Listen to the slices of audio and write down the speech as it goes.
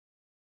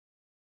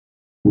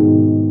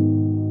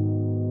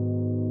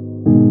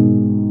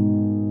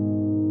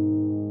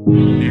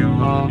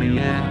want me,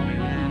 yeah.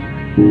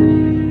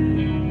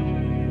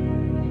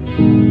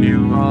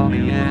 You want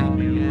me, yeah.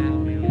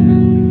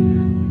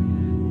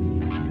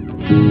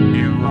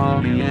 You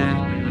want me, yeah.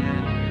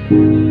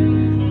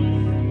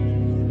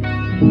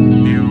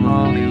 You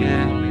want me,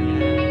 yeah.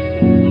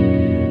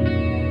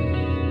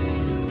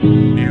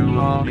 You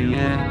want me,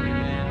 yeah.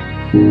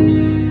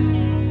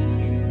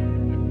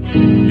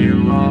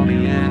 You want me,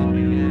 yeah.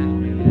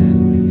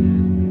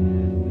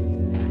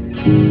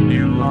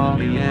 You want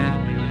me, yeah.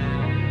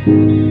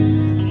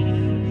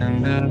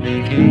 In the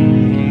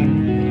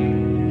beginning.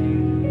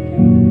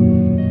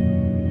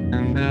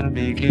 In the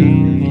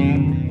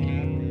beginning.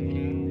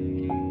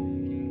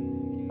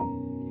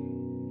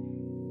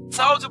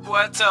 Told you,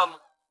 boy, tell him.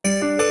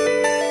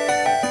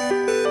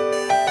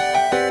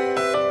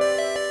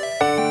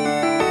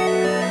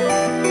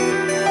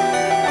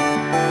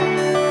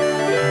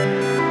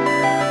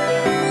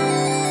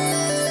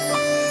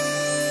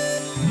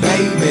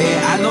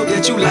 I know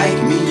that you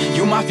like me,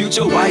 you my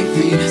future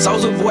wifey.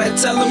 Soulja Boy,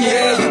 tell him,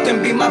 yeah, you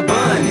can be my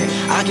bunny,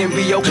 I can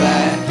be your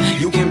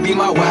Clyde, you can be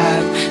my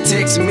wife.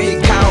 Text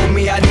me, call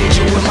me, I need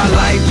you in my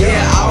life.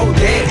 Yeah, all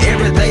day,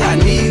 every day I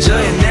need you,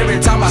 and every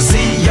time I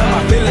see you,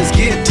 my feelings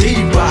get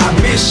deeper. I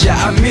miss ya,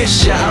 I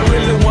miss ya, I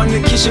really want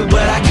to kiss you,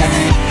 but I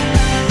can't.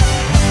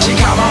 She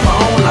call my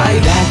phone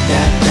like that,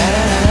 that, that,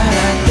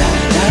 that, that,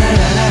 that,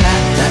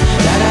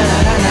 that,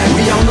 that, that.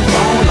 We on the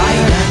phone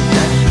like that.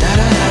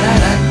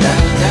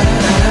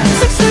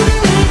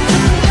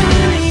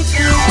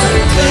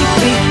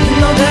 Baby, you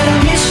know that I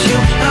miss you.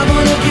 I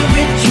wanna be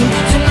with you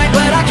tonight,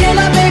 but I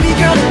cannot, baby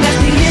girl, and that's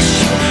the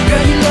issue.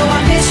 Girl, you know I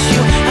miss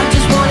you. I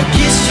just wanna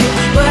kiss you,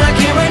 but I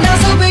can't right now.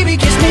 So baby,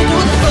 kiss me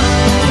through the phone.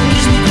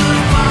 Kiss me through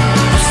the phone.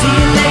 I'll see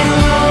you later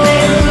on,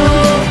 later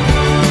on.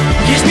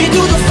 Kiss me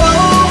through the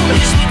phone.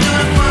 Kiss me through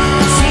the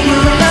phone. See you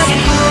when I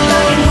get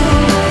home.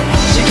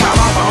 She call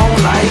my phone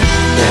like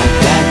that,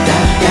 that,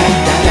 that, that,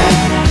 that, that,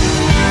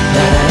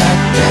 that,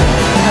 that,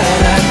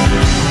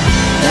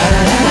 that,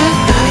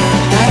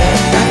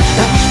 that,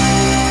 that.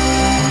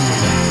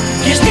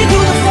 Kiss me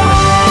through the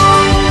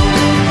phone.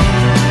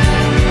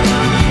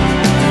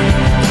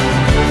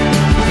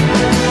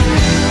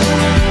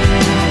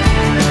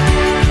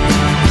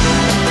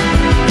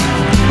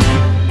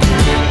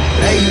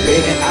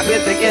 Baby, I've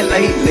been thinking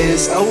lately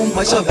so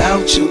much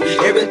about you,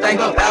 everything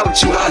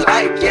about you. I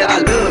like it, I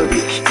love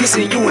it.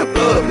 Kissing you in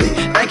public,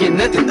 thinking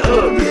nothing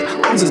of it.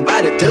 I'm just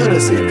by the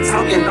dozen,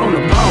 talking on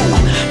the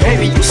phone.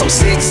 Baby, you so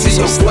sexy,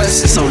 your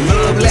voice is so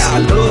lovely. I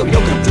love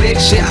your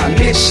complexion. I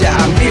miss ya,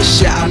 I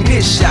miss ya, I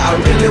miss ya. I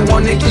really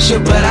wanna kiss you,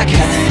 but I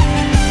can't.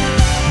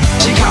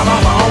 She call my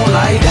phone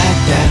like that,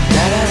 that,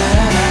 that, that,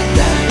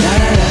 that,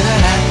 that,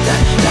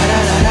 that, that,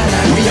 that, that,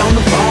 that. We on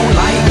the phone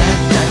like that,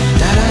 that,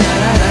 that,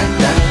 that, that,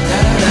 that,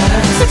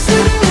 that,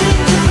 that.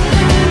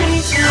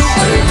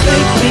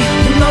 Baby,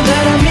 you know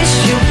that I miss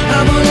you.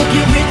 I wanna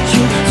get with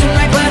you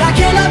tonight, but I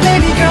cannot,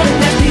 baby girl, and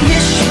that's the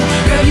issue.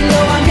 Girl, you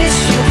know I miss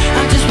you.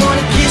 I just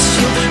wanna kiss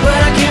you, but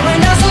I can't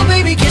right now. So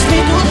baby, kiss me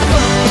through the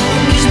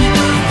phone. Kiss me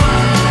through the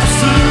phone. I'll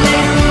see you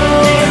later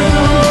on, later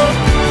on.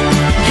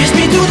 Kiss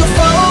me through the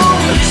phone.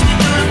 Kiss me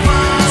through the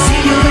phone.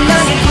 See you when I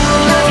get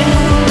home.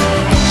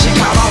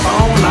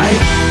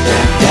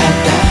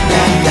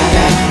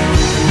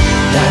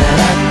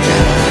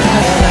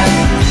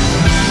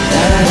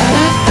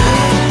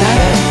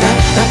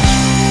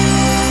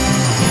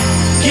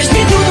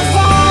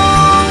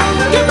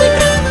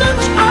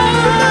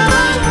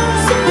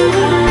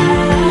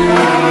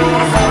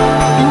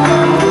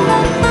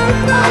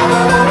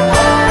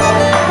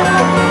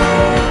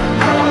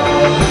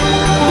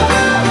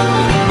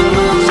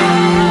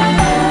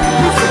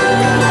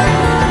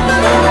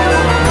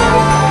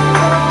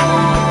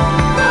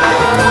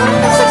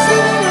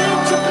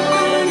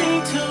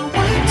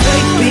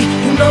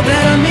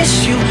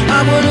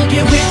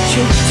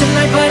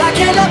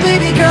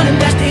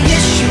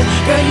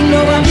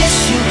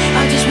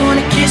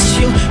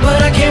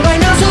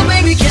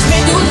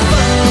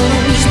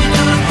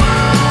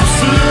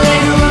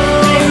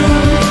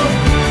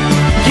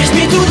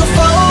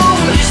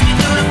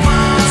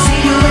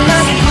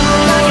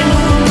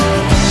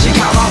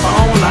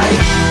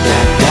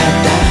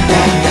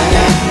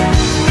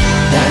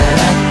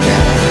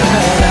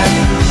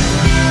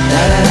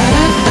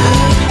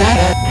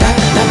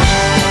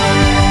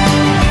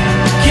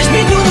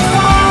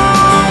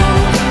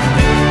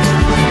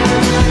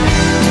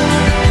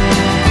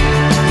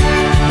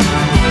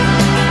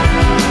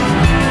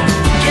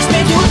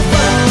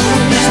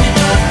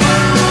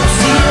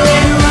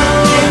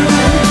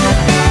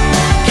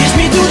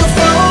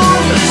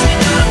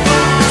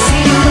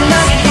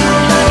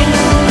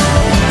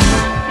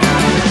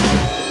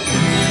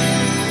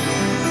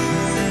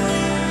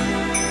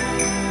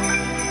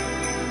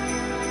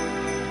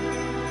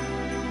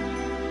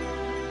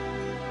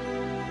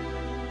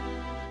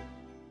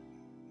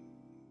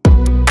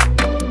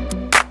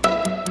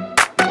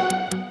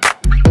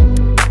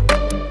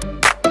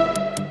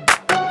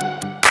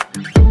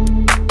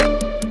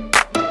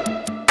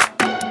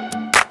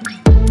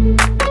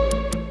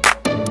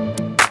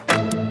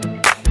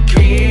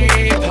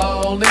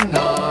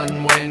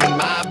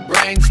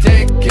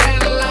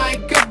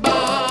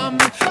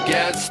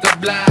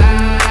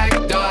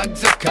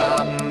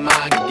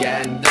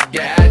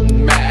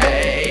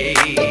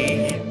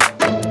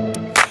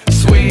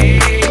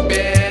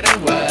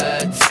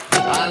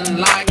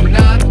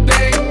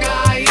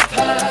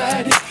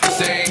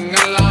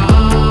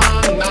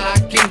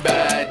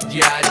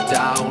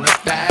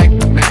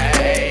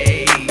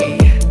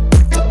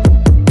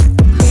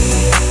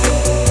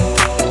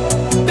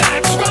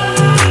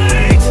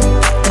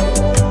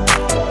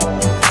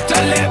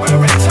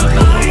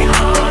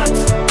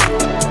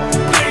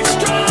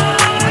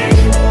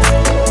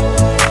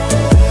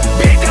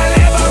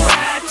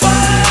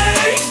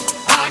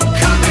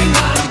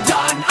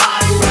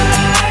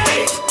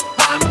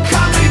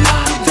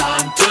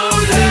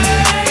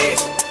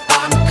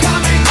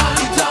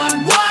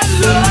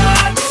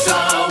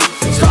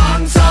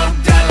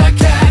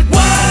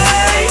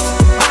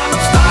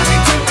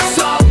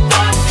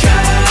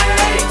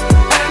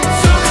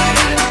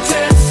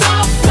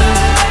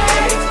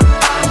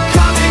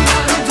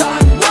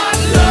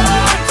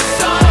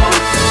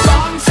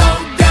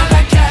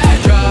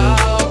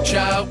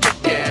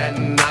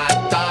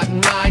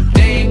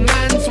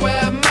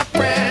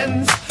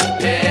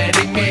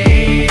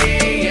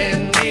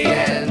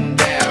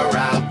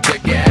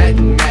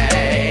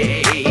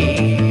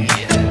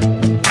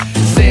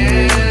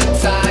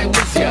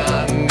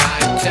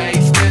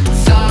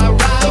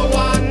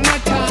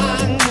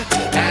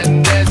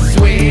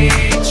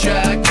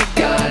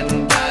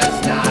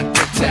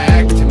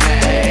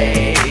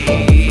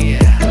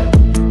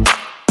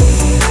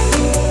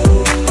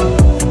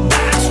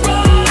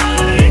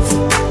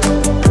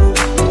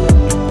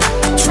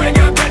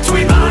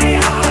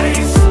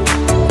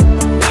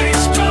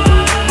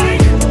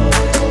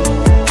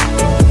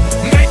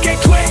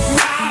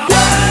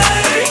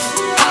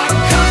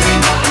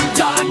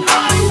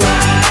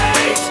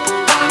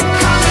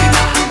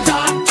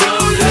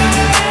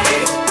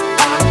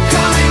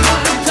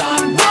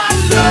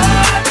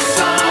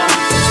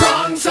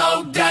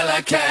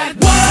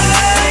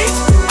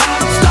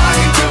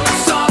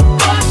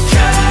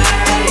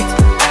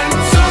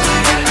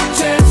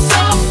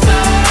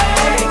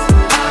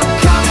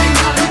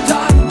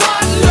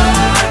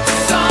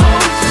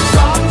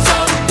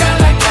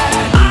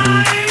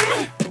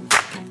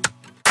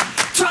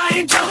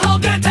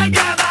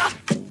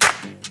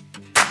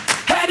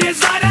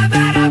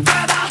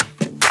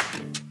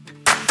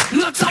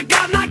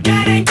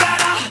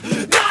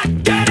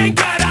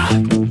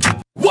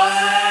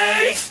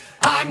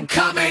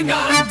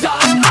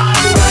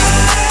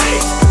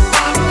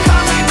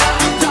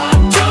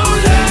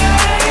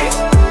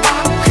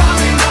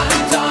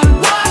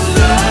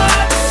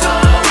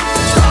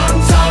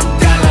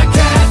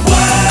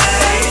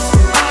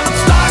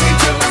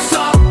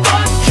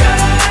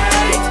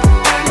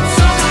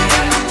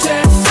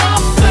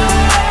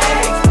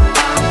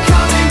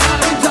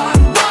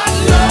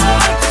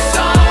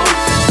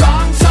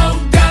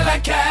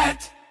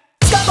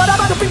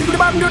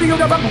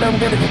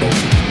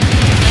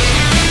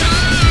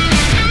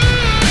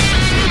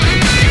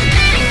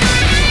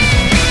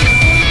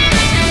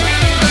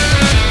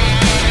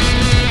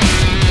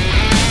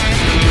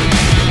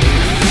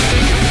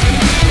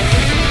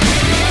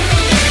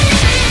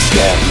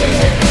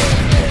 Scatman.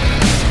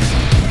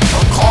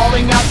 I'm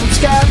calling out from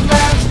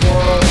Scatman's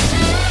world.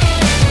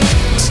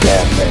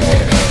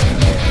 Scatman.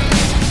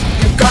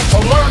 You've got to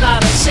learn how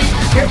to see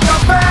in your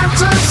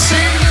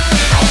fantasy.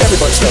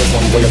 Everybody stutters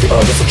one way or the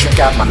other, so check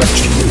out my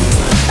message to you.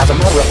 As a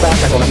matter of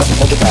fact, I'm gonna message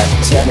hold you back.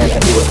 Scatman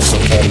can do it, so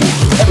can you.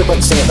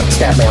 Everybody's saying that the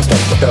Scatman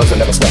stutters, but does and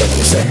never stutter when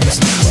he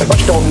sings. But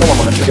you don't know, I'm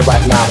gonna tell you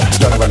right now that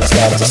stutter and the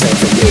scat is the same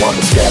thing. You on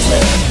the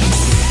Scatman.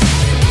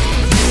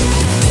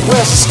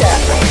 Where's the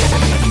Scatman?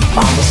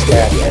 I'm the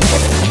Scatman.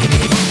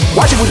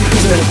 Why should we be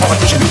using any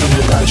politician using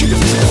your gratitude if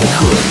we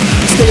could?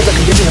 Stay as a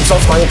condition and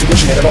solves my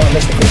intuition, and it only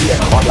makes me pretty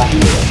and hard like you.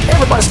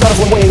 Everybody stutters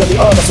one way or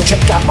the other, so check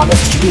out my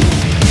message to you.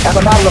 As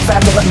a matter of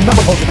fact, don't let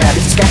nothing hold you back.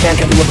 If the Scatman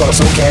can do it,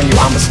 so can you.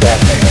 I'm the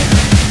Scatman.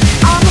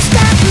 I'm the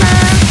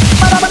Scatman.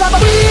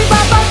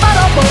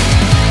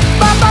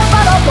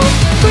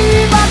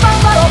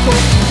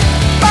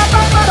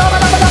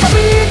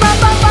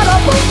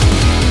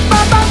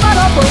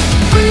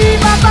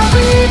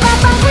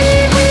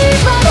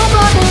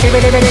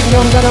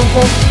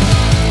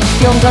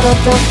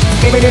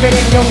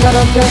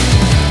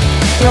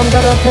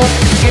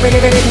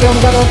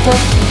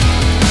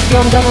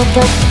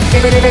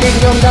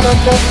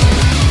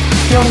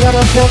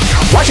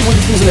 Why should we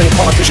be using any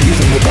politician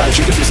using your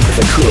gratitude if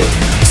they could?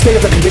 Stay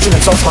as a condition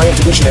and solves my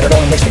intuition, and it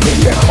only makes me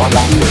pretty and hard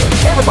like you.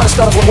 Everybody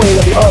stutters one way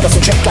or the other, so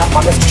check out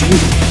my message to you.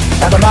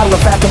 As a matter of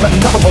fact, don't let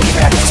nothing hold you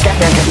back. If the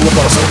Scatman can do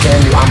it, so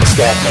can you. I'm the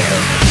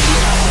Scatman.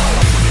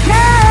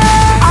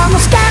 Yeah, I'm the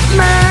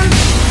Scatman.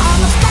 I'm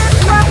the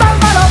Scatman.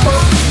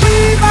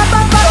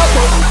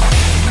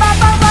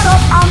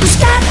 I'm the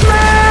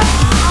Scatman.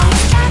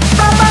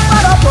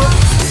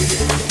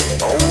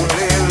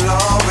 Only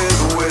love is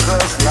with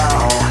us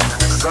now.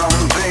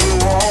 Something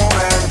warm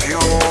and pure.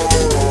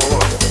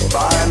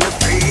 Find the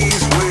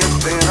peace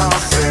within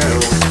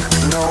ourselves.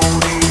 No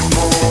need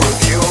for a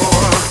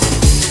cure.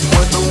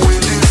 When the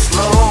wind is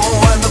slow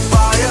and the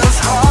fire's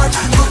hot,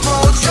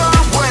 approach your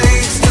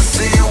waves to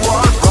see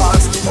what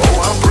rots. Oh,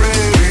 how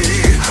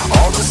pretty.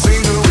 All the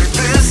scenery,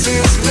 this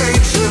is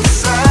nature's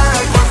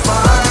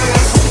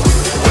sacrifice.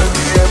 When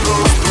the air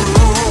goes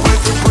through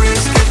with the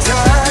brisk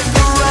attack,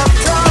 the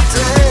reptile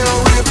tail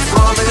ripped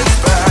from its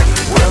back.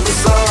 When the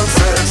sun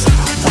sets,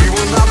 we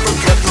will not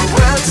forget the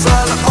red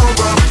sun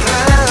over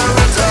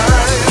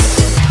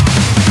paradise.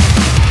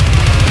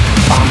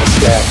 I'm the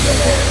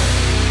Scatman.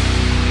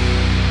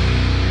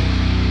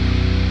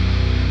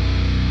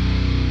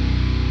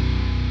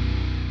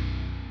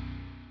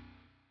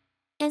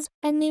 Is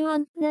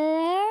anyone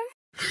there?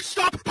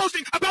 Stop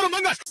posting about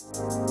Among Us!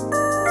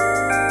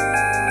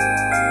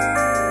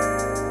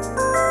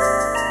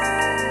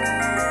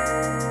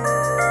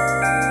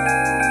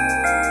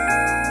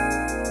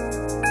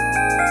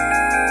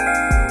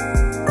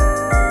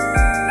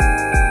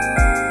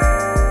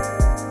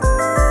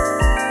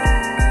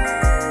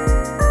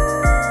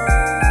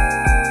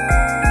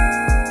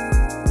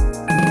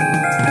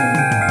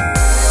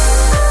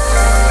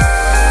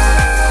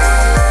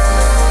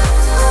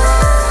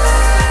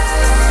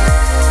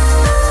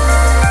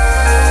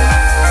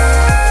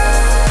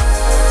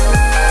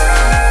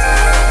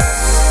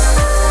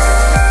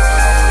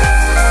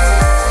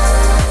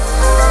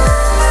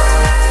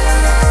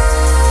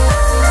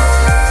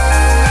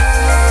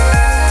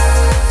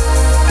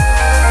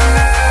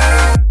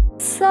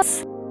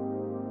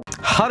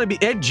 How to be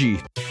edgy.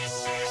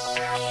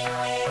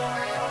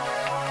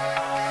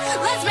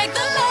 Let's make the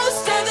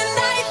most of the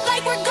night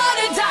like we're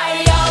gonna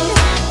die young.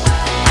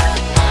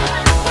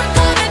 We're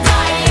gonna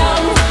die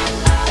young.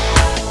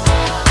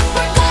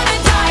 We're gonna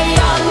die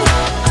young.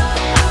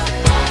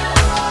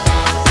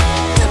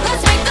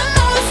 Let's make the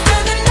most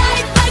of the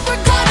night like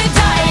we're gonna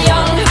die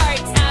young.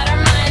 Hearts out our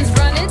minds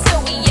running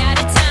till we out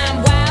of time.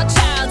 Wild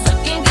child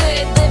looking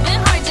good, living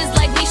hard just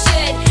like we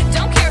should.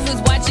 Don't care who's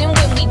watching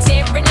when we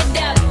tearing it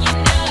up. You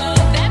know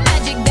that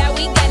magic that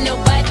we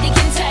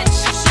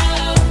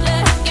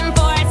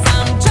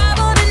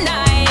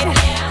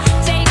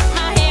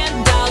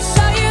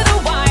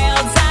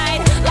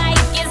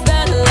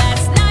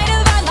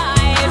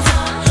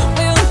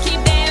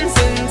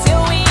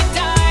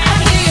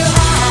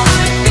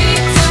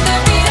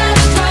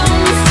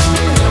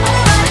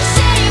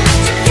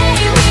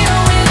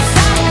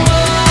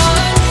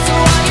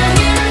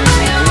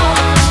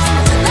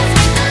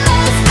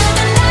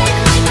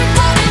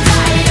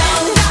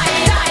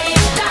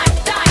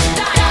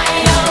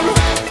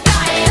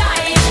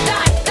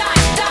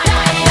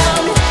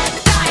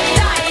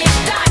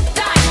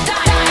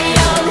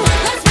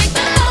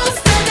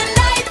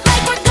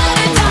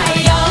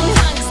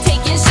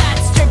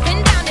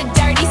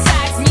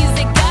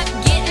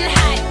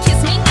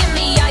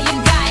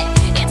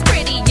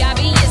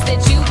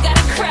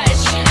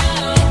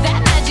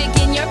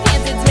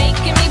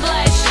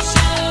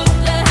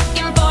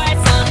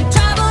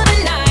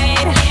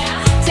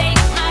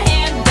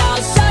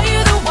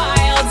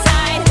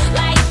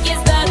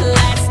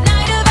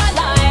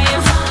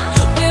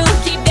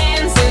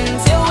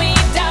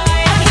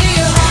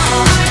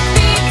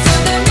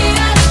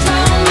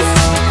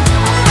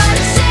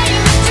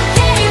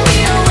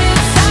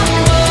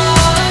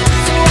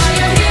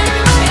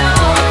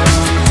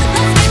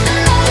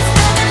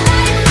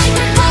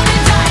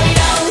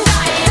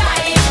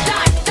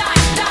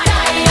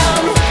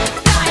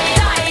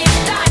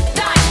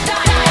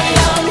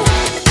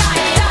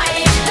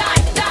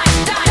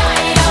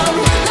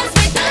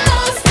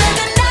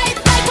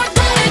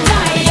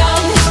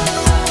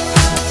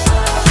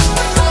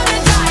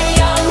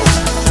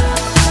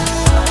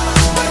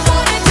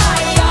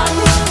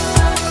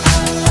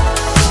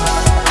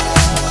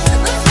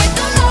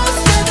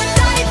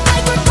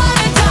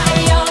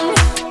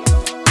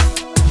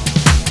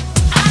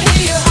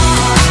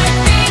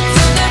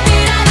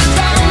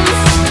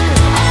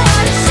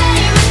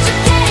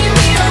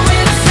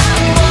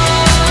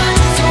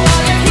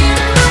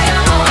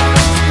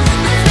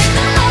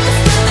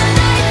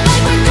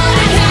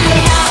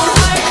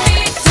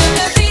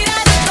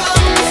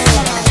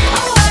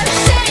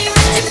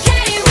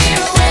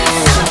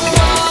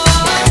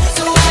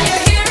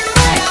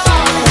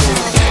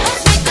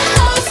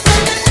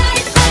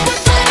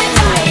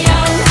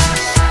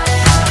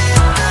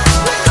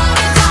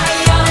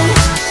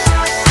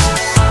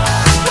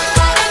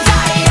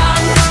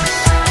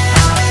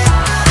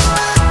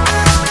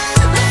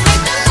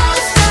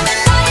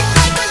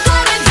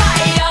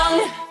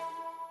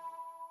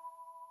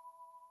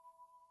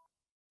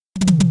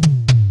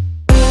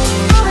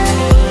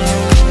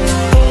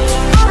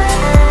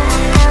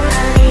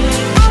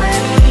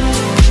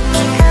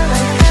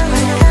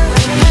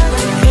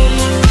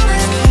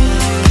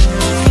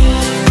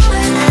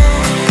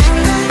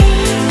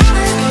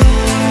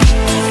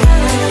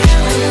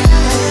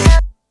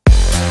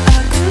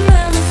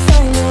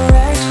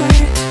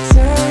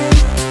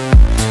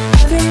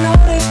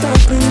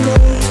and go.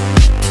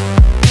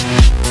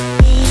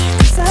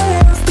 'Cause I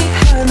left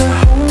behind a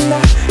whole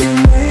lot in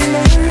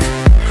there.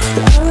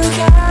 I will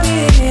carry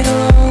it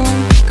along.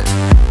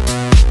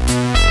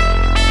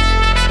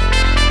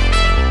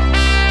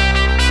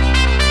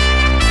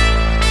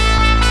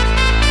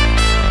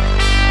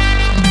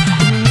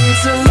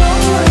 It's a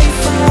long way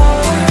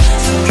far,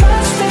 so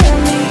trust in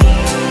me.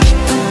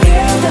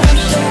 Give them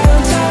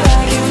shelter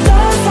like you've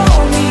done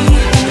for me.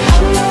 I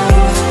know,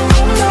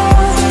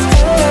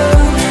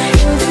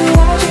 you'll be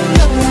watching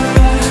the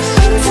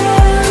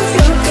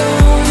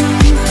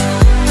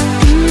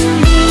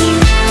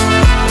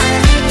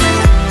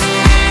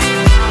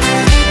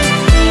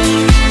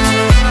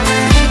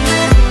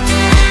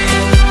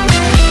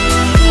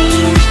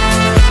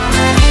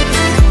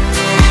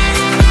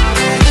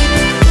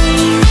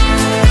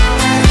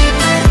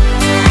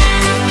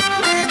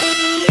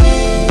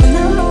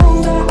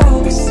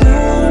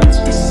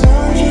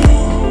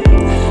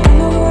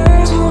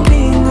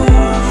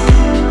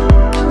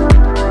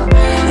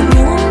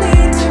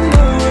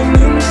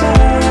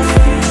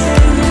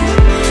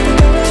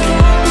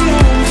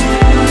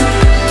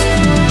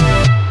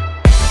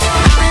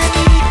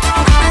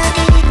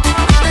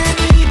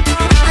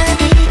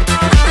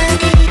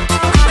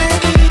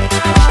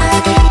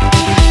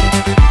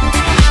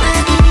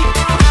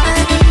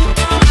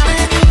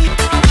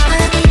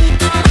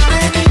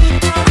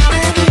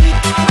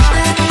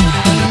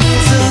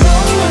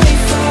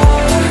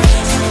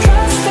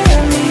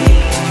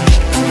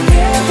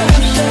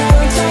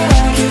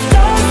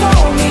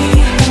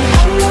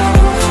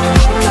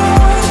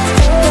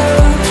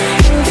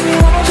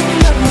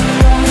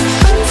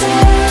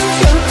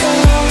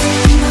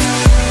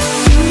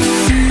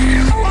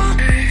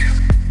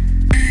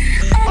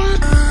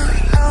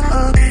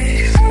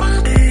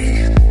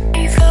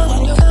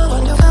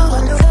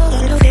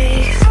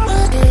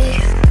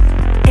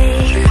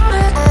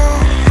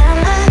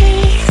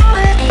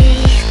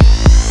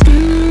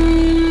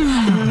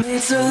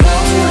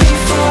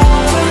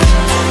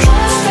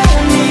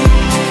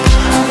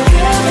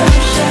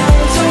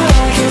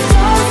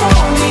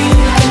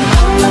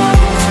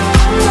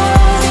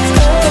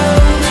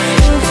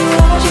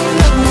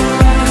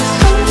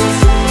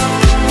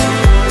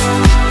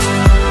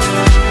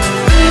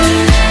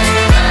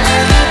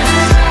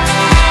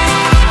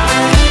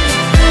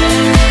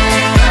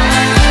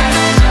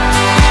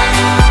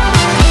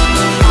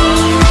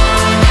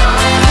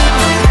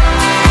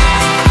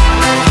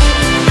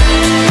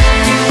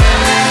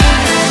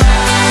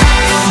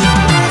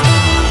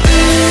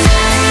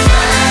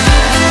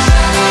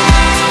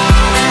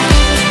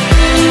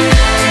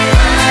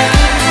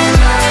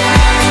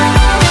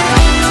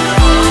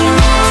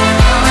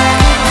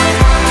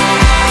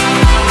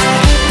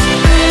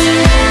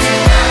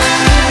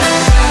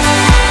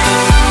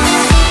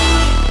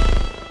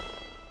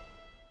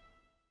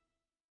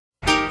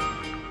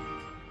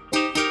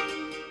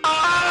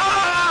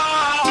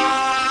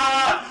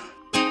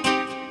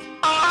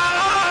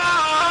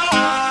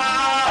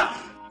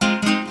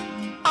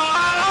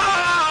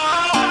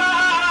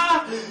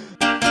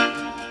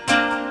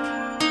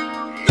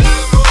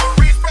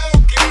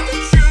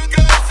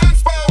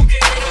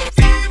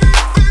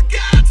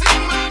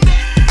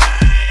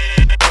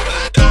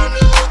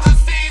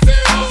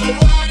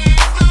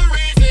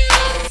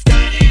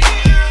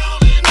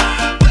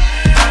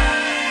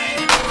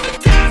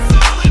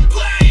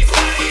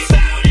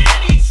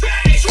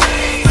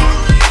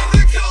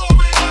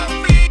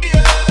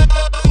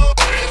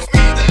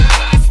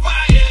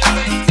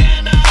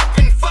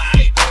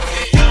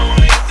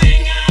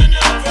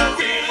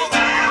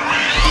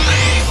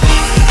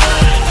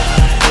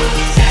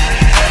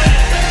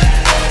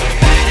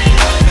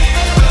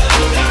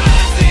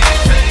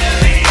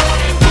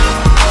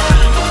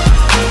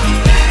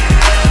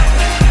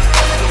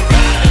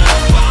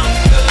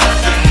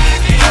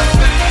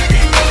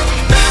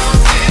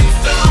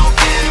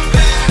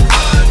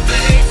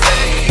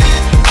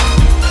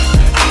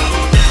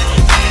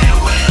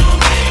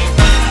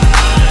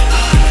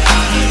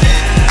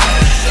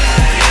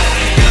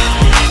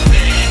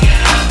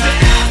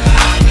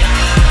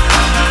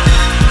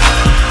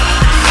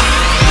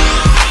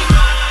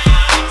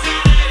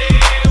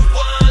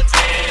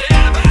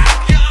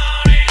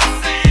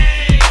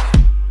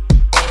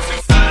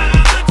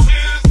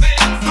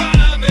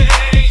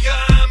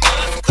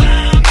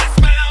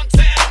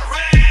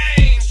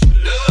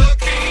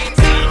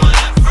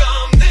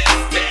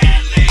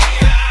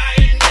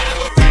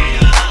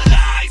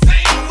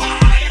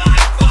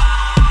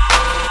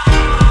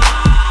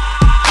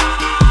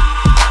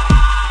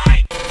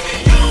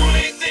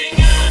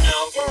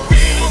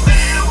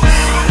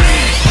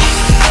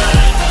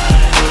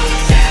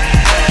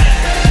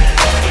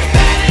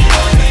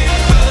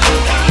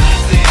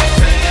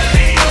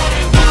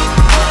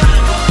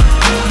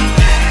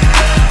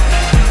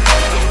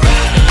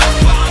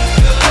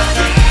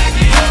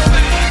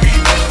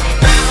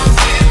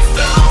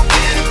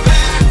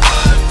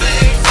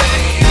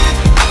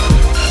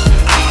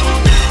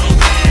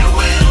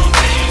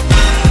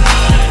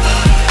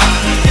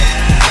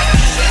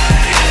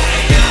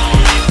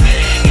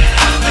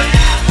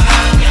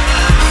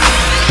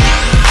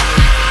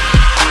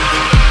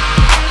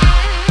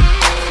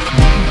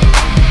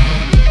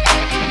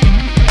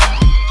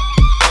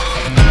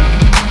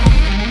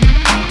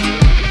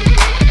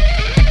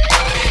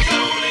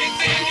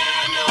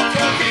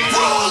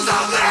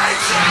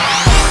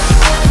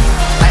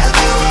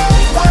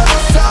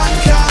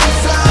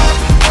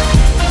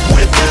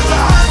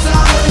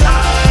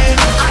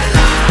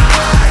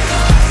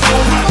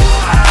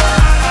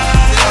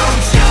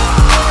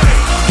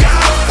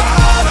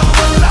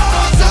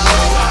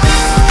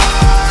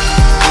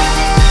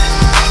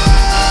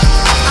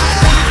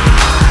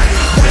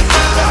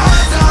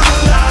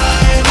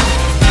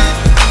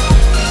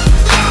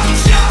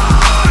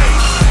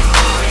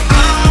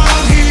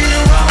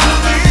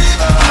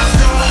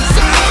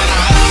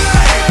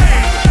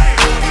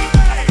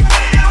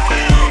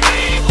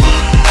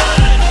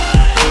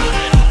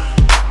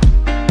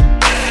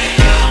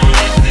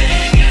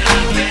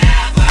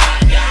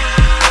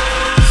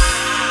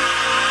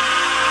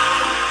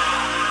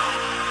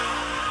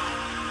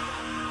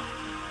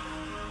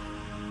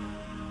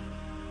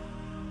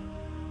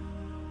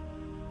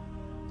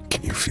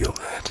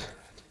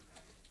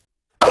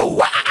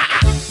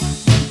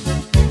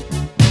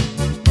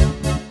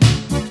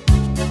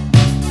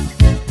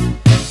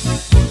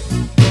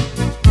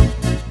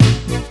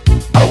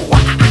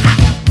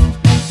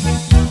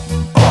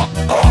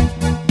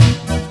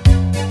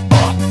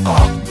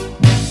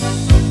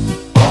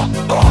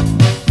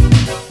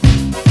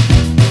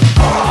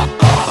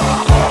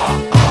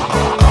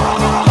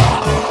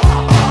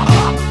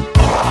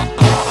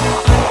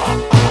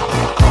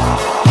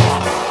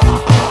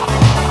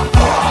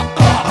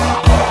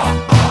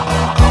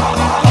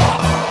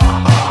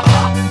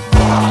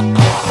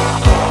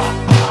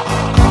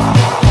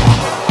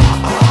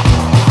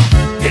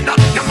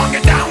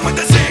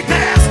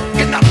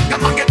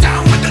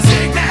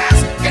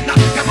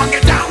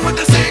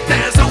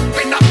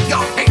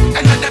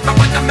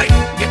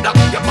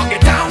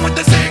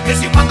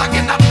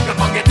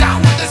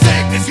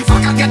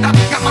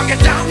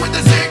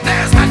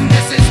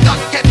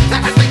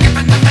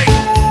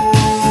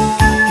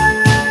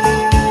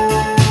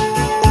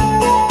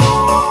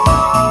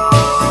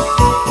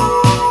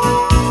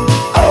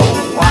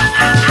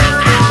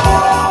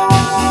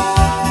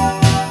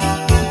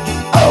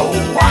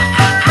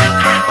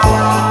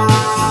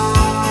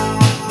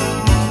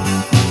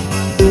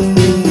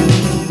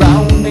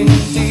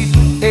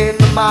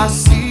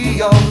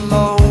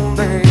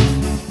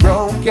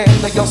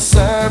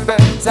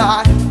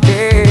serpentine.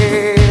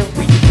 Yeah,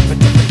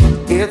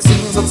 it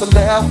seems what's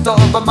left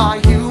of my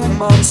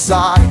human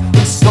side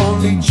is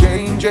slowly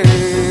changing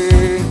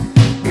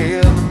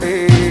in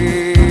me.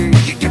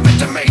 You give it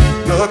to me.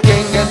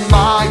 Looking at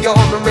my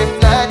own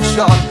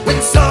reflection,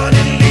 When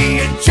suddenly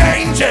it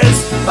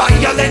changes,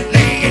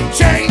 violently it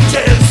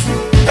changes.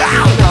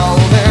 Ow! now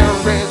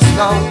there is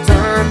no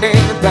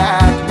turning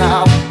back.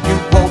 Now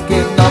you've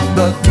woken up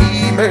the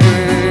demon.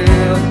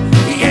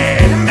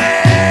 Yeah,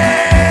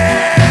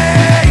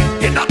 man.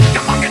 Get up,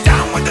 come on, get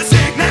down with the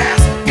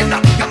sickness. Get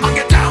up, come on,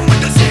 get down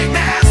with the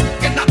sickness.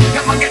 Get up,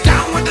 come on, get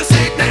down with the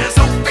sickness.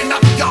 Open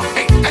up your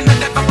hate and the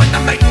devil with the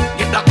mate.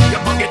 Get up,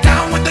 come on, get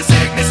down with the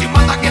sickness. You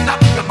mother, get up,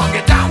 come on,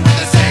 get down with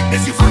the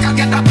sickness. You fucker,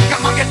 get up,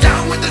 come on, get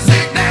down with the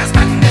sickness.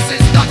 Man, this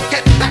is the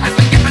gift that has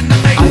been given to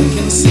me. I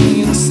can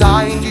see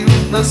inside you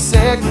the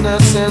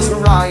sickness is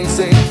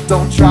rising.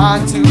 Don't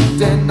try to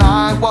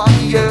deny what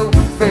you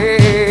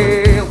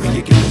feel.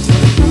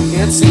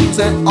 It seems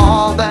that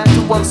all that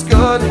was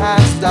good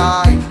has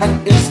died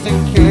and is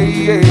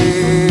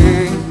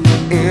decaying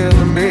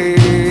in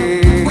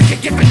me. Will you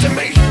give it to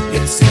me?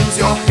 It seems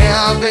you're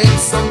having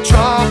some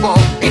trouble.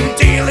 In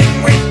dealing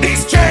with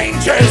these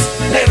changes,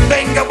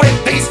 living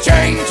with these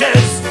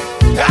changes.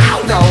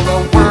 Ow! Now the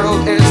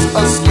world is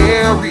a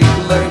scary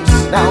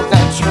place. Now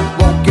that you've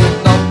woken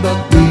up the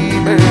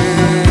demon.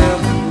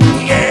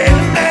 Yeah,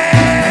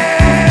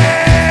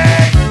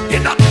 man.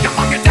 Get up, come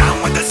on, get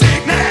down with the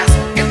sickness.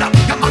 Get up,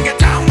 come on, get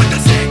down with the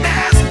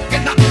sickness.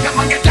 Get up, come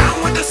on, get down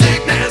with the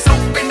sickness.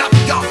 Open up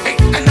your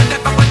hate and the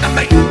devil with the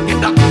mate.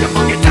 Get up, come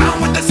on, get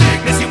down with the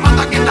sickness. You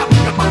mother, get up,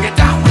 come on, get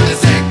down with the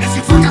sickness.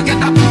 You fucker,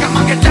 get up, come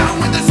on, get down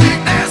with the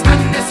sickness. Man,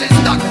 this is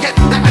the gift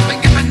that has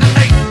been given to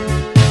me.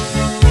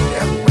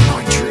 And when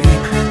I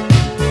dream,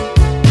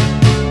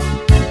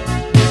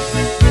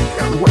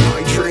 and when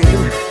I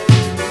dream,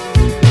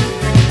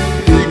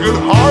 He could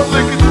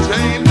hardly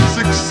contain his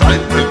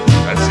excitement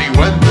as he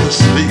went to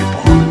sleep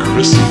on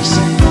Christmas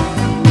Eve.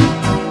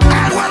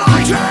 And when I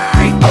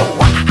dream, oh,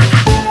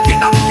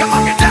 get up, come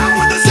on, get down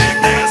with the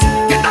sickness.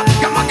 Get up,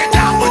 come on, get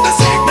down with the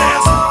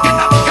sickness. Get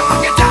up, come on,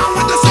 get down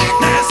with the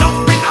sickness.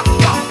 Open up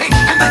your hate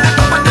and then let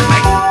open the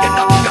mate. Get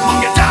up, come on,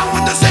 get down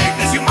with the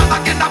sickness. You mother,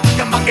 get up,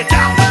 come on, get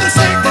down with the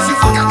sickness. You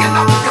fucker, get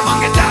up, come on,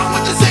 get down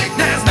with the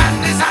sickness.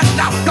 Madness has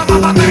now come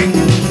over me.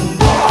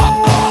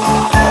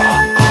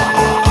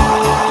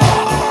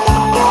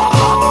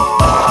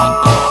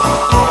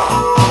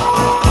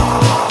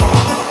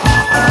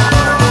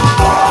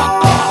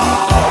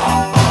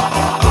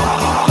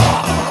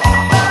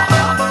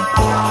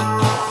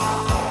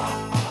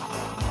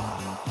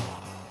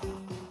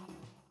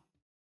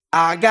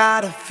 I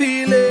got a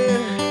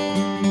feeling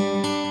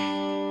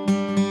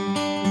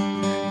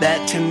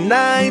that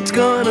tonight's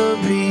gonna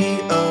be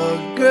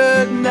a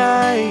good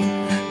night.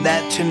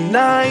 That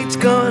tonight's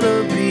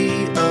gonna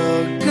be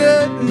a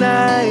good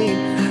night.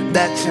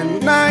 That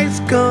tonight's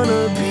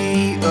gonna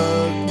be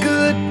a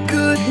good,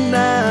 good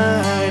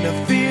night.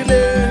 A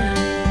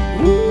feeling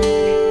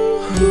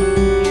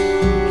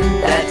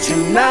that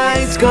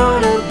tonight's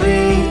gonna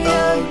be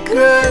a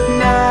good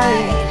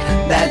night.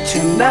 That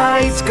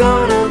tonight's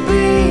gonna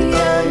be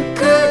a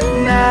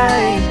good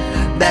night.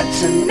 That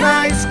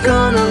tonight's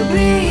gonna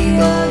be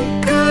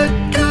a good,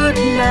 good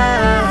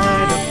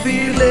night. A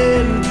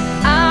feeling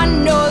I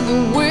know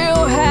that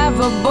we'll have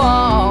a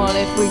ball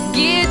if we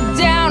get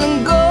down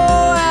and go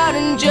out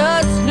and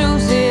just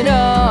lose it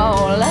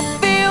all. I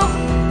feel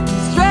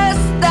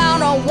stressed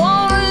out, I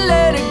wanna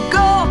let it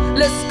go.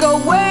 Let's go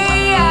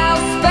way out,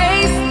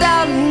 spaced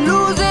out, and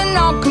losing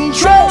all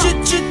control.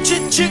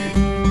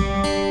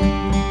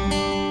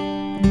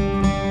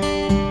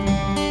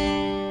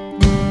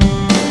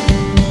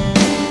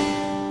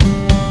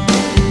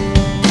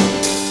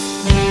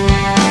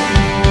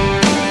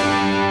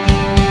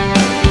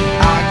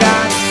 I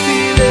got a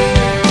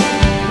feeling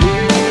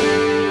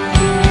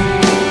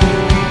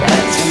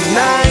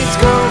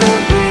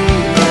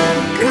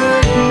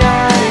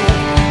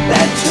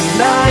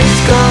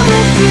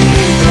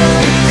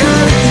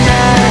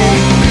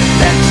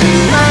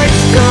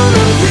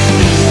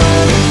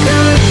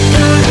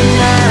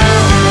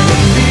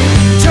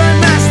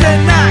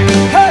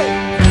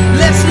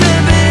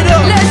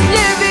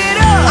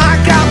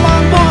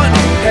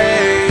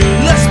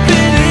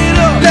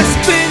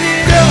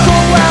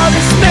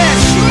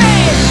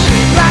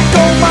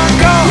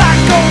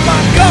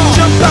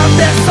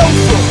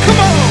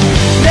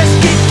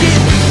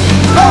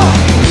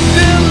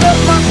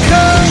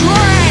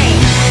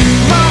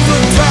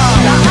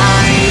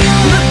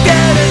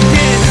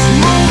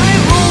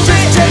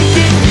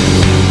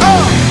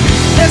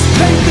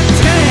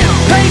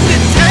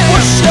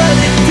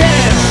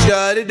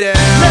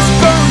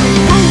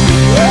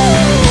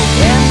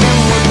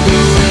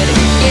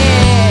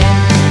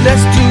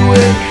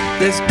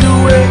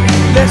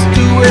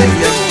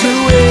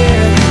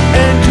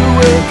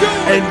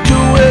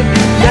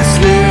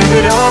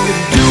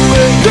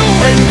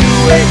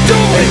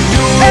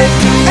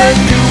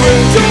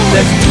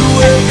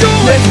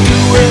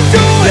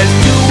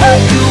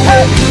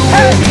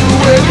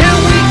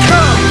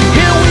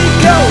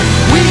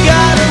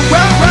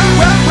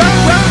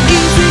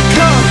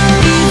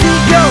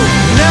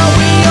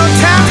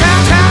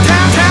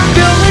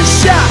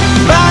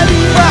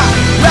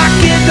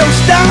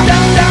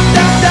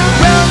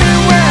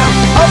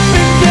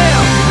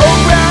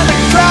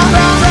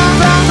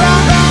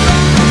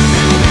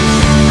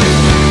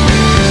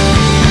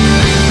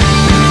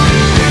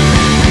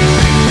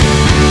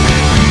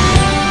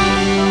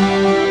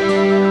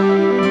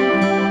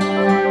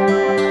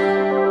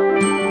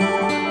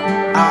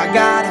I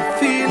got a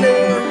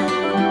feeling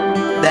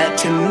that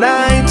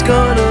tonight's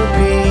gonna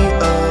be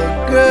a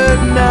good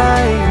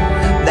night.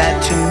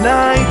 That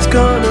tonight's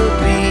gonna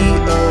be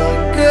a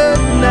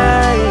good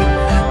night.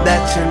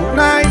 That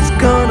tonight